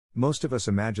Most of us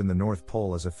imagine the North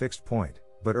Pole as a fixed point,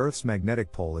 but Earth's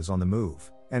magnetic pole is on the move,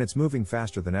 and it's moving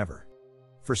faster than ever.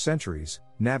 For centuries,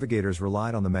 navigators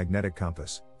relied on the magnetic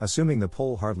compass, assuming the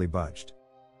pole hardly budged.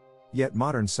 Yet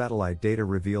modern satellite data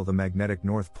reveal the magnetic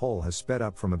North Pole has sped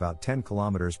up from about 10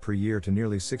 kilometers per year to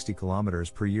nearly 60 kilometers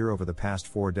per year over the past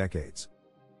 4 decades.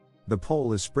 The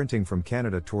pole is sprinting from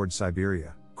Canada towards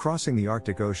Siberia, crossing the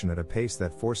Arctic Ocean at a pace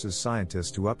that forces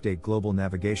scientists to update global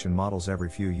navigation models every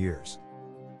few years.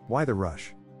 Why the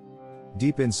rush?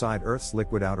 Deep inside Earth's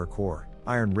liquid outer core,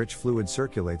 iron-rich fluid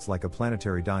circulates like a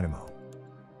planetary dynamo.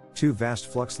 2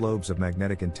 vast flux lobes of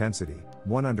magnetic intensity,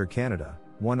 one under Canada,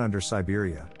 one under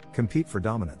Siberia, compete for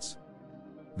dominance.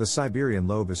 The Siberian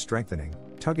lobe is strengthening,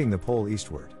 tugging the pole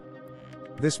eastward.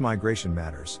 This migration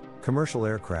matters. Commercial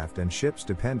aircraft and ships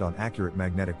depend on accurate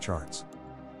magnetic charts.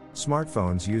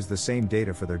 Smartphones use the same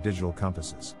data for their digital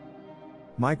compasses.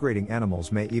 Migrating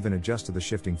animals may even adjust to the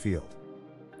shifting field.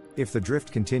 If the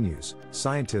drift continues,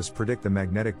 scientists predict the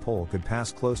magnetic pole could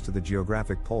pass close to the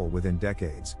geographic pole within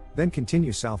decades, then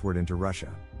continue southward into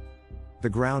Russia. The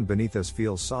ground beneath us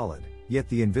feels solid, yet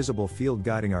the invisible field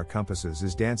guiding our compasses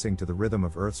is dancing to the rhythm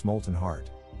of Earth's molten heart.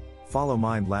 Follow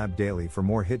Mind Lab daily for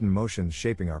more hidden motions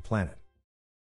shaping our planet.